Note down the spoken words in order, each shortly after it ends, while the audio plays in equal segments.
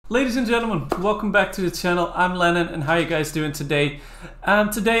Ladies and gentlemen, welcome back to the channel. I'm Lennon, and how you guys doing today?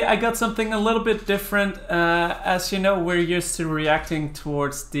 Today I got something a little bit different. As you know, we're used to reacting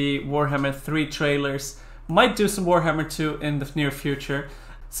towards the Warhammer 3 trailers. Might do some Warhammer 2 in the near future.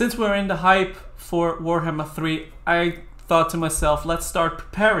 Since we're in the hype for Warhammer 3, I thought to myself, let's start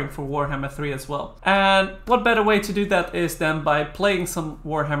preparing for Warhammer 3 as well. And what better way to do that is than by playing some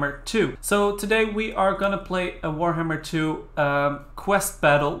Warhammer 2. So today we are gonna play a Warhammer 2 quest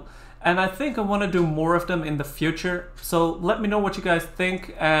battle, and I think I want to do more of them in the future. So let me know what you guys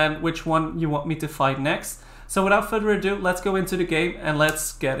think and which one you want me to fight next. So without further ado, let's go into the game and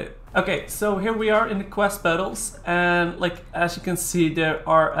let's get it. Okay, so here we are in the quest battles, and like as you can see, there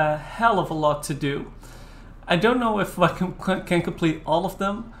are a hell of a lot to do. I don't know if I can complete all of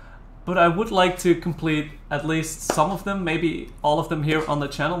them, but I would like to complete at least some of them, maybe all of them here on the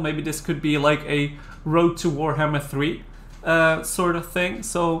channel. Maybe this could be like a Road to Warhammer 3 sort of thing.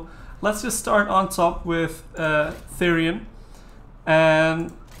 So let's just start on top with Therion,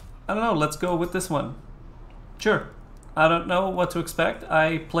 and I don't know, let's go with this one. Sure. I don't know what to expect.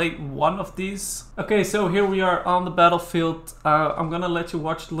 I played one of these. Okay, so here we are on the battlefield. I'm gonna let you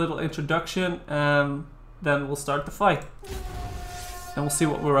watch the little introduction, and then we'll start the fight. And we'll see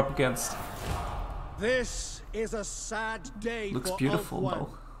what we're up against. This is a sad day. Looks for beautiful Ulthuan, though.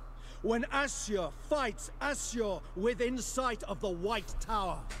 when Ashur fights Ashur within sight of the White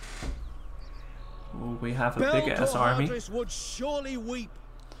Tower. Ooh, we have a big ass army. Beldor would surely weep,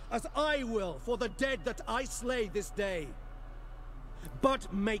 as I will for the dead that I slay this day.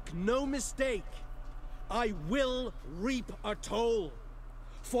 But make no mistake, I will reap a toll.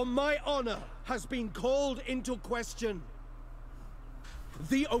 For my honor has been called into question.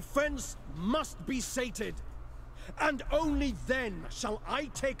 The offense must be sated, and only then shall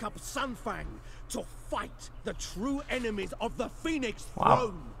I take up Sunfang to fight the true enemies of the Phoenix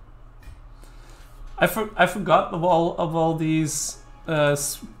throne. I forgot of all these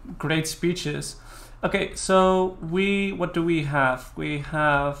great speeches. Okay, so what do we have? We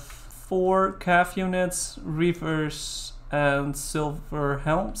have 4 calf units, reavers and silver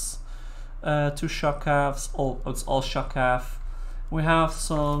helms, 2 shock calves. It's all shock calf. We have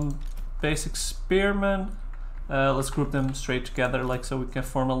some basic spearmen. Let's group them straight together, like so we can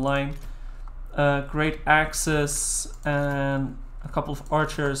form a line. Great axes and a couple of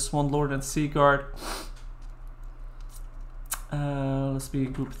archers, 1 lord and sea guard. Let's be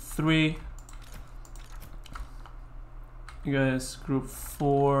group 3. You guys group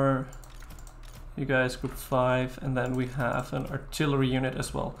 4. You guys group 5, and then we have an artillery unit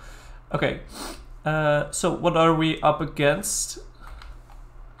as well. Okay, so what are we up against?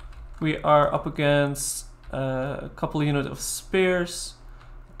 We are up against a couple of units of spears,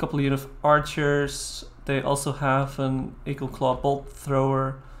 a couple of units of archers. They also have an eagle claw bolt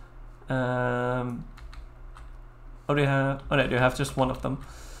thrower. Oh, they have just one of them,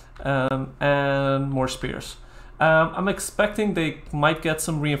 and more spears. I'm expecting they might get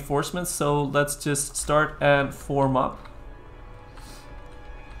some reinforcements, so let's just start and form up.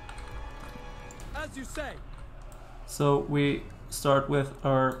 As you say. So we start with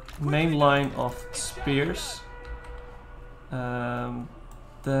our main line of spears. Then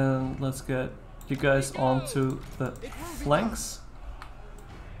let's get you guys onto the flanks.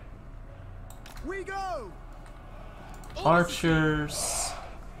 We go. Archers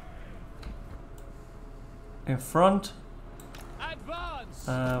in front,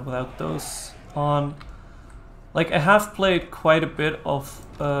 without those on. Like, I have played quite a bit of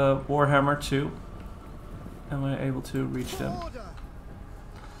Warhammer 2. Am I able to reach them?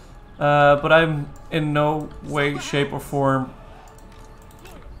 But I'm in no way, shape or form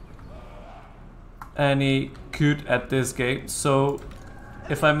any good at this game, so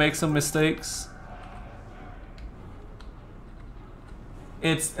if I make some mistakes,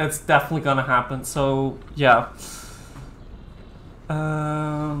 it's definitely gonna happen. So yeah.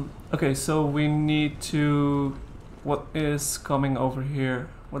 Okay, so we need to. What is coming over here?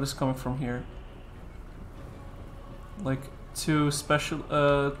 What is coming from here? Like 2 special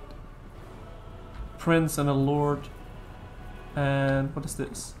prince and a lord. And what is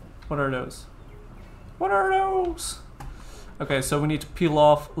this? What are those? What are those? Okay, so we need to peel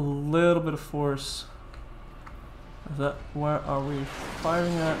off a little bit of force. Where are we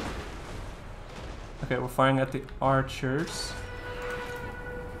firing at? Okay, we're firing at the archers.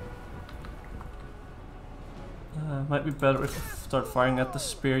 Might be better if we start firing at the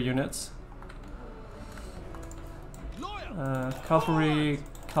spear units. Cavalry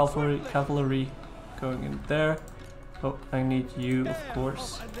going in there. Oh, I need you, of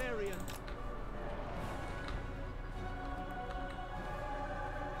course.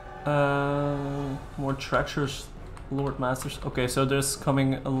 More treacherous Lord Masters. Okay, so there's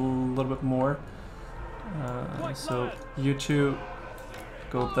coming a little bit more. So you two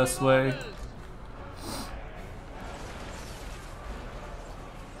go this way.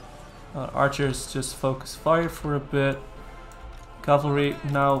 Archers just focus fire for a bit. Cavalry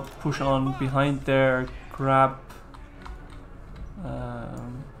now push on behind there, grab.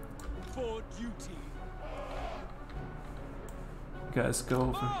 Guys, go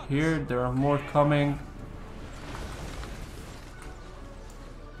over here. There are more coming.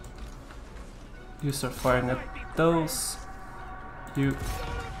 You start firing at those. You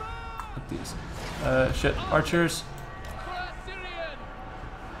at these. Shit, archers.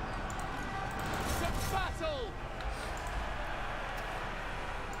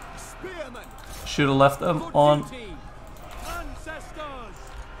 Should have left them on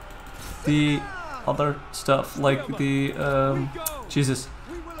the other stuff, like the Jesus.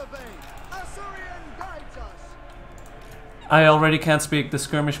 I already can't speak the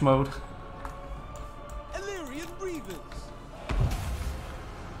skirmish mode.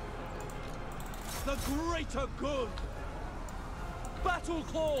 The greater good. Battle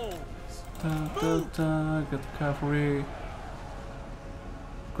claws. Get the cavalry.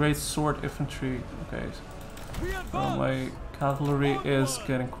 Great sword infantry. Okay. Well, my cavalry is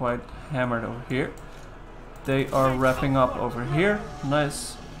getting quite hammered over here. They are wrapping up over here.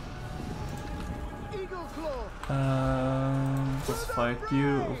 Nice. Let's fight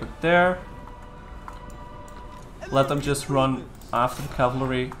you over there. Let them just run after the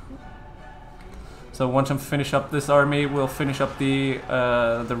cavalry. So once I finish up this army, we'll finish up the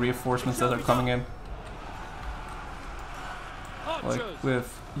reinforcements that are coming in. Like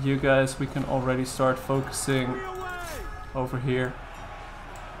with you guys, we can already start focusing over here.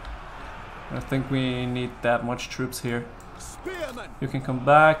 I think we need that much troops here. You can come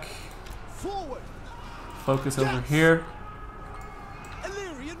back. Focus over here.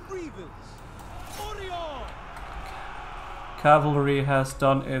 Cavalry has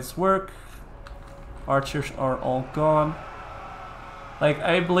done its work. Archers are all gone. Like,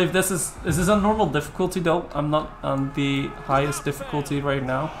 I believe this is a normal difficulty though. I'm not on the highest difficulty right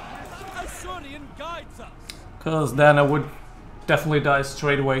now. Because then I would definitely die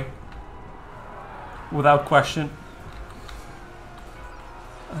straight away. Without question.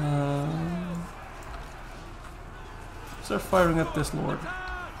 Start firing at this lord.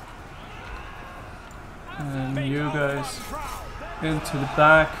 And you guys into the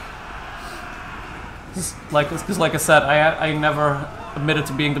back. Because like I said, I never admitted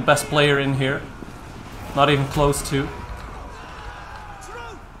to being the best player in here. Not even close to.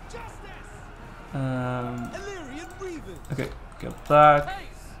 Okay, get back.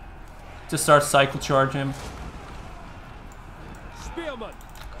 Just start cycle charge him. Spearman,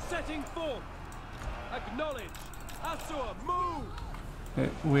 setting forth. Acknowledge. Asur, move. Okay,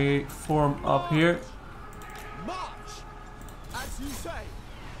 we form up here. March, as you say.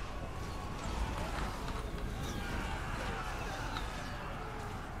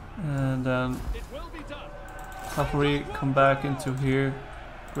 And then cavalry come back into here.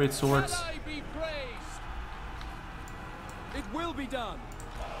 Great swords. It will be done.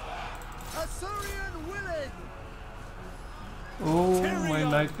 Assyrian willing. Oh, my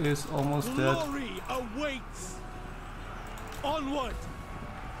knight is almost dead. Glory awaits. Onward.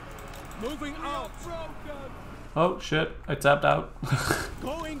 Moving out. Oh shit, I tapped out.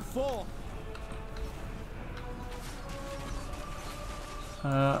 Going forth.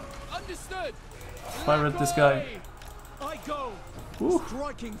 Understood. Fire at this guy. I go. Ooh.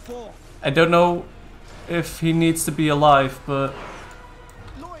 Striking forth. I don't know if he needs to be alive, but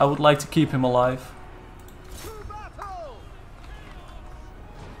I would like to keep him alive.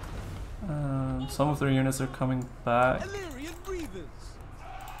 Some of their units are coming back.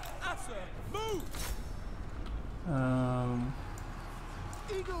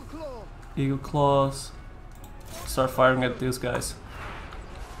 Eagle Claws. Start firing at these guys.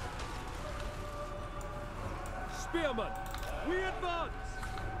 Spearman, we advance.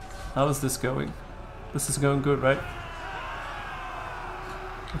 How is this going? This is going good, right?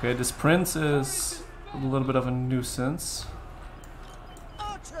 Okay, this prince is a little bit of a nuisance.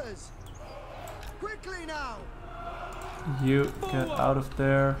 Archers, quickly now. You get out of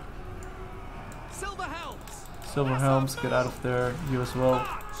there. Silver helms. Silver helms, get out of there. You as well.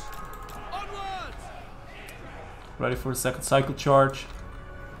 Onwards. Ready for the second cycle charge.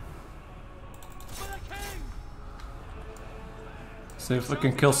 See if we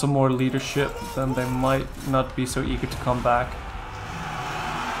can kill some more leadership, then they might not be so eager to come back.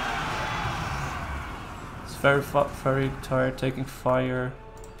 It's very tired, taking fire.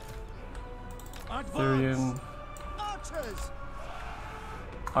 Arthurian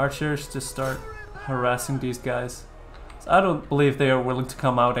archers to start harassing these guys. So I don't believe they are willing to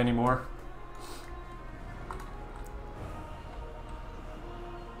come out anymore.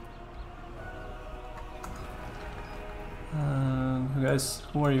 Guys,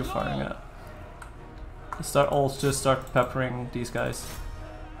 who are you firing at? Just start peppering these guys.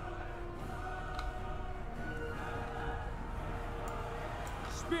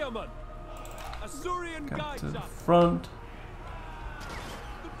 Spearman, Azurian Get to guides the us. front.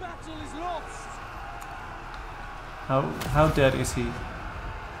 The battle is lost. How dead is he?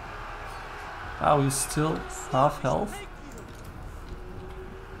 Oh, he's still half health.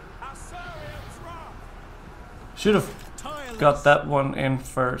 Should have got that one in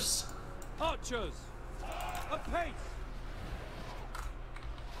first. Archers, apace.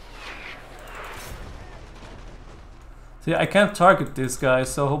 See, I can't target this guy,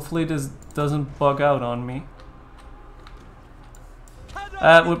 so hopefully this doesn't bug out on me.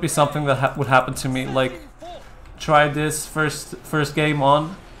 That would be something that would happen to me, like try this first game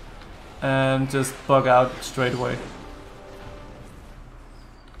on and just bug out straight away.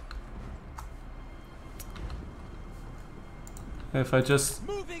 If I just...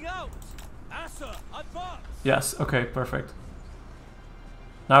 Moving out. Asa, advance. Yes, okay, perfect.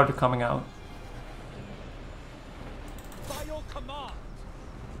 Now they're coming out. By your command.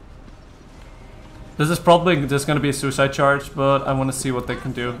 This is probably just gonna be a suicide charge, but I want to see what they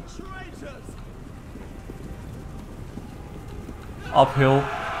can do. Uphill.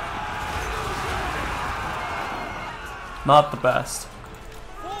 Not the best.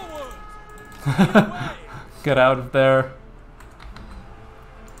 Forward. Get out of there.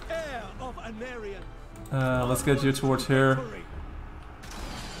 Heir of Anarian. Let's get you towards here.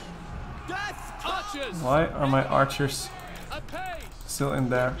 Death, archers. Why are my archers Apace. still in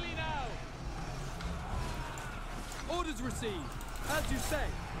there? Orders received. As you say.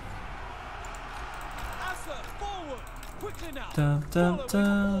 Asa, forward. Quickly now. Dum dum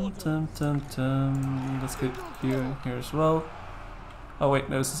dum dum dum dum. Let's get you in here as well. Oh wait,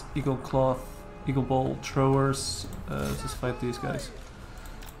 no, this is Eagle Cloth, Eagle Ball throwers. Let's just fight these guys.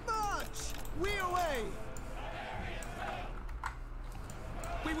 March. We away.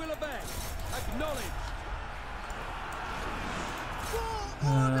 We will obey. Acknowledge.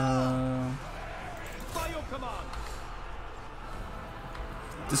 By your command.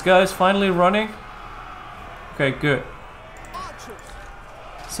 This guy is finally running. Okay, good. Archers.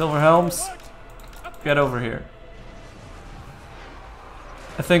 Silver Helms, get over here.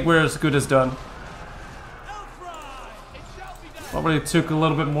 I think we're as good as done. Probably took a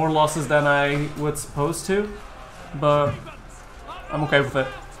little bit more losses than I was supposed to, but I'm okay with it.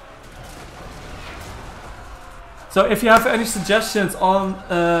 So if you have any suggestions on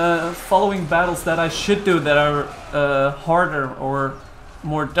following battles that I should do that are harder or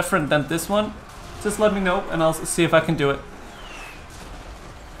more different than this one, just let me know and I'll see if I can do it.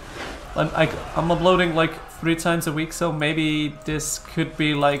 I'm uploading like 3 times a week, so maybe this could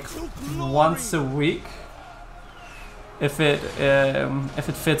be like once a week if it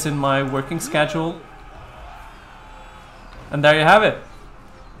fits in my working schedule. And there you have it.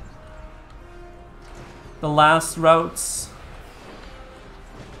 The last routes.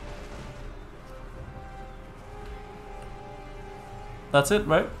 That's it,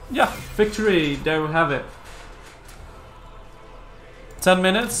 right? Yeah, victory. There we have it. 10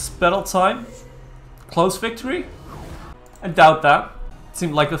 minutes, battle time. Close victory? I doubt that. It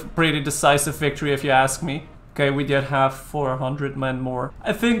seemed like a pretty decisive victory if you ask me. Okay, we did have 400 men more.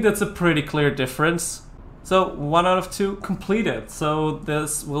 I think that's a pretty clear difference. So 1 out of 2 completed. So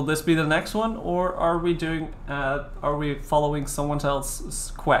will this be the next one, or are we following someone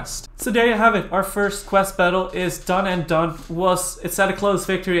else's quest? So there you have it. Our first quest battle is done and done. It's at a close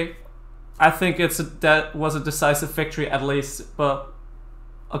victory. I think that was a decisive victory at least, but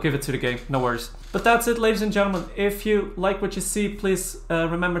I'll give it to the game, no worries. But that's it, ladies and gentlemen. If you like what you see, please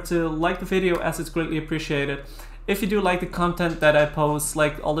remember to like the video, as it's greatly appreciated. If you do like the content that I post,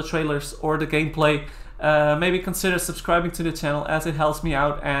 like all the trailers or the gameplay, maybe consider subscribing to the channel, as it helps me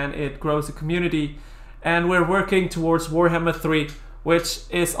out and it grows the community. And we're working towards Warhammer 3, which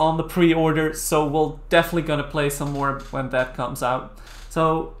is on the pre-order, so we're definitely gonna play some more when that comes out.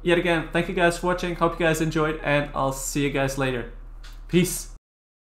 So yet again, thank you guys for watching, hope you guys enjoyed, and I'll see you guys later. Peace.